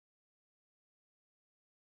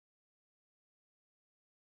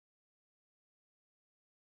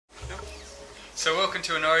So welcome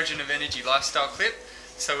to an Origin of Energy lifestyle clip.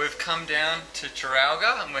 So we've come down to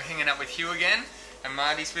Taralga and we're hanging out with Hugh again, and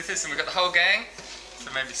Marty's with us, and we've got the whole gang. So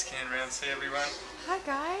maybe scan around, see everyone. Hi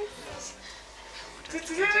guys.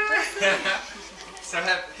 So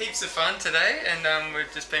have heaps of fun today, and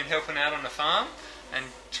we've just been helping out on the farm and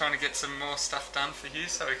trying to get some more stuff done for Hugh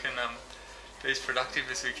so we can be as productive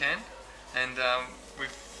as we can. And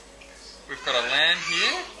we've got a lamb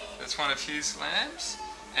here. That's one of Hugh's lambs.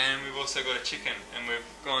 And we've also got a chicken, and we've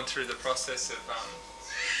gone through the process of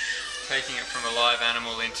taking it from a live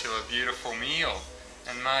animal into a beautiful meal.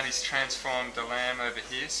 And Marty's transformed the lamb over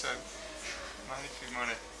here, so Marty, if you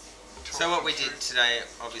want to talk. So what we did today,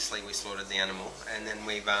 obviously we slaughtered the animal, and then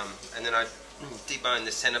and then I deboned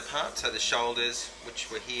the centre part, so the shoulders, which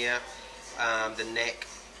were here, the neck,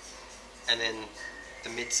 and then the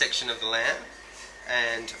midsection of the lamb.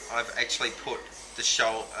 And I've actually put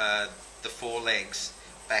the forelegs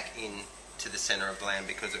back in to the centre of the lamb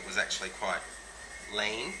because it was actually quite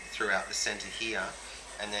lean throughout the centre here,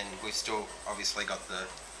 and then we've still obviously got the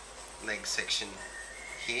leg section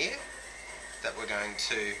here that we're going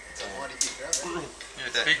to. It's a mighty big rabbit. Yeah,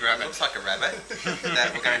 it's a big rabbit. It looks like a rabbit.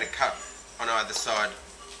 That we're going to cut on either side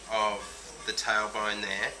of the tailbone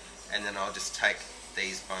there, and then I'll just take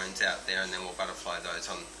these bones out there, and then we'll butterfly those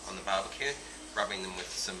on the barbecue, rubbing them with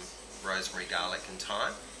some rosemary, garlic and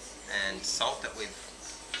thyme and salt that we've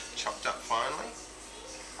chopped up finely.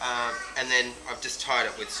 And then I've just tied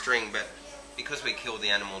it with string, but because we killed the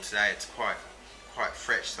animal today, it's quite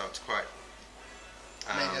fresh, so it's quite...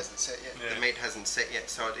 The meat hasn't set yet. Yeah. The meat hasn't set yet,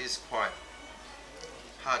 so it is quite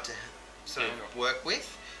hard to sort of work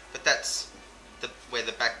with. But that's where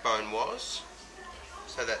the backbone was.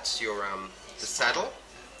 So that's your the saddle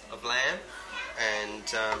of lamb,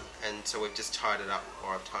 and so we've just tied it up,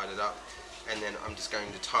 or I've tied it up, and then I'm just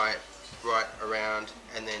going to tie it right around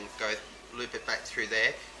and then go loop it back through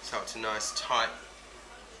there, so it's a nice tight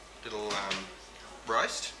little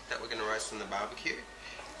roast that we're going to roast on the barbecue.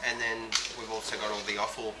 And then we've also got all the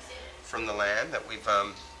offal from the lamb that we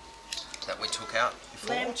took out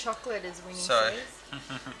before. Lamb chocolate, as Winnie so,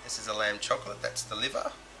 says. This is a lamb chocolate. That's the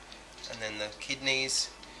liver, and then the kidneys,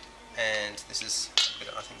 and this is a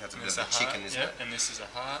bit, I think that's a bit of the chicken, isn't it? And this is a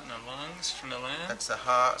heart and the lungs from the lamb. That's the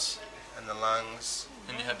heart and the lungs.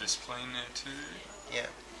 And you had the spleen there too. Yeah.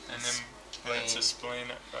 And then that's a spleen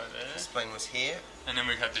right there. The spleen was here. And then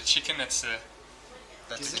we have the chicken. That's the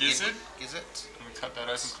gizzard. Gizzard. And we cut that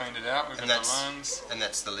open, cleaned it out. We've got the lungs. And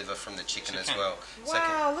that's the liver from the chicken as well.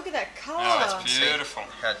 Wow, look at that colour. Oh, it's beautiful.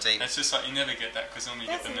 How deep. It's just like you never get that because normally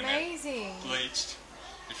you get them amazing. bleached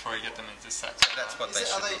before you get them into such. That's what they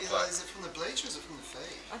should look like. Is it from the bleach or is it from the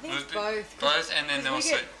feed? I think it's both. Both, and then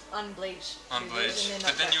also unbleached. Unbleached.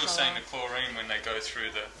 But then you were saying the chlorine when they go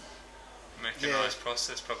through the mechanised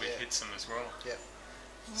process probably hits them as well. Yeah.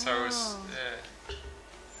 So it's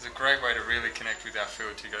a great way to really connect with our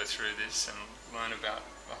field, to go through this and learn about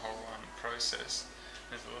the whole process.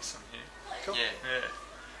 It's awesome here. Cool. Yeah.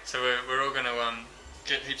 So we're all going to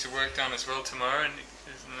get heaps of work done as well tomorrow, and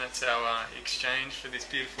that's our exchange for this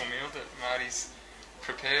beautiful meal that Marty's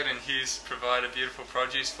prepared and Hugh's provided beautiful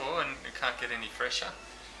produce for, and it can't get any fresher.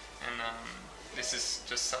 And this is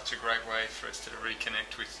just such a great way for us to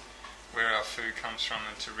reconnect with where our food comes from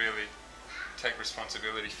and to really take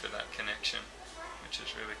responsibility for that connection, which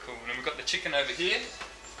is really cool. And then we've got the chicken over here.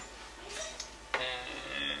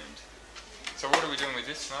 And so what are we doing with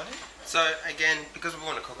this, Marty? So again, because we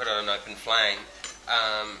want to cook it on an open flame,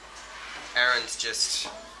 Aaron's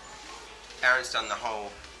done the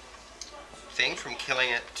whole thing from killing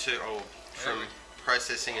it from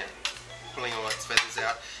processing it, pulling all its feathers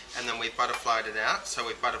out, and then we've butterflied it out. So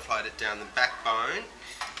we've butterflied it down the backbone,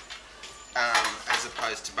 as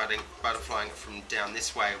opposed to butterflying it from down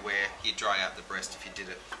this way where you dry out the breast if you did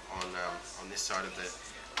it on this side of the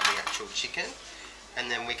actual chicken. And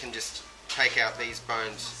then we can just take out these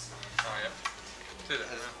bones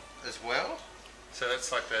as well. So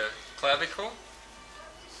that's like the clavicle,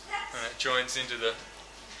 and it joins into the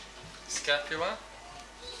scapula.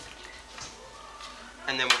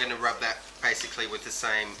 And then we're going to rub that basically with the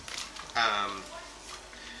same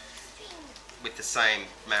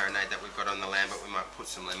marinade that we've got on the lamb, but we might put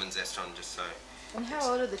some lemon zest on just so. And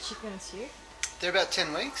how old are the chickens, Hugh? They're about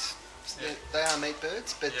 10 weeks. So they are meat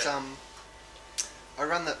birds, but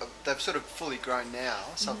they've sort of fully grown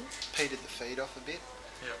now, so I've petered the feed off a bit,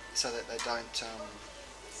 so that they don't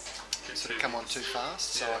sort of come on too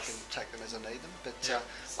fast, so I can take them as I need them. But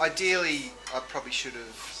ideally, I probably should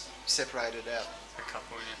have separated out a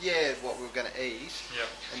couple, what we were going to eat,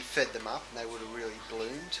 and fed them up, and they would have really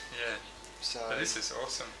bloomed. So, But this is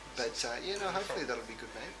awesome. but you know, hopefully that'll be good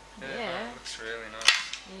meat. Yeah. It looks really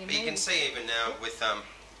nice. But you can see even now with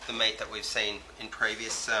the meat that we've seen in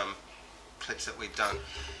previous clips that we've done,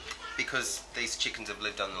 because these chickens have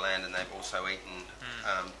lived on the land and they've also eaten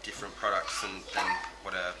different products than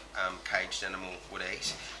what a caged animal would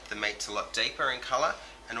eat. The meat's a lot deeper in colour,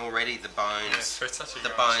 and already the bones,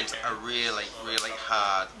 are really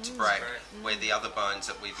hard to break. Where the other bones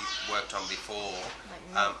that we've worked on before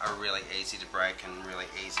are really easy to break and really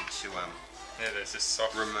easy to there's this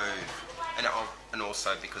soft remove, and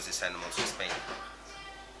also because this animal's just been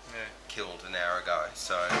killed an hour ago.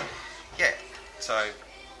 So so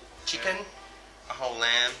chicken, a whole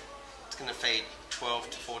lamb. It's going to feed 12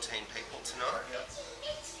 to 14 people tonight.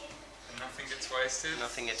 And nothing gets wasted.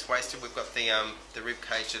 Nothing gets wasted. We've got the rib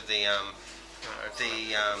cage of the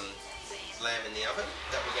lamb in the oven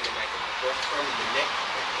that we're going to make a broth from, in the neck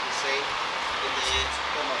that you can see in the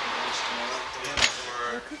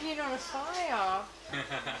tomorrow. We're cooking it on a fire out there.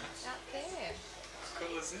 How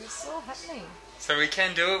cool is this? It's all happening. So we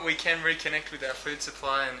can do it. We can reconnect with our food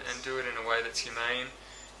supply and do it in a way that's humane.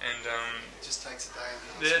 And It just takes a day.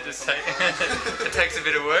 it takes a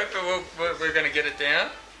bit of work, but we're going to get it down.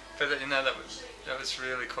 But you know, that was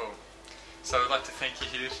really cool. So I'd like to thank you,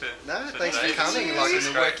 Hugh, for Thanks for coming. Like, and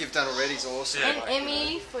the work you've done already is awesome. And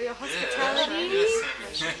Emmy for your hospitality.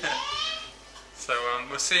 Yes, so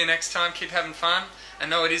we'll see you next time. Keep having fun, and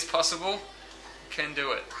know it is possible. You can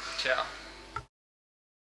do it. Ciao.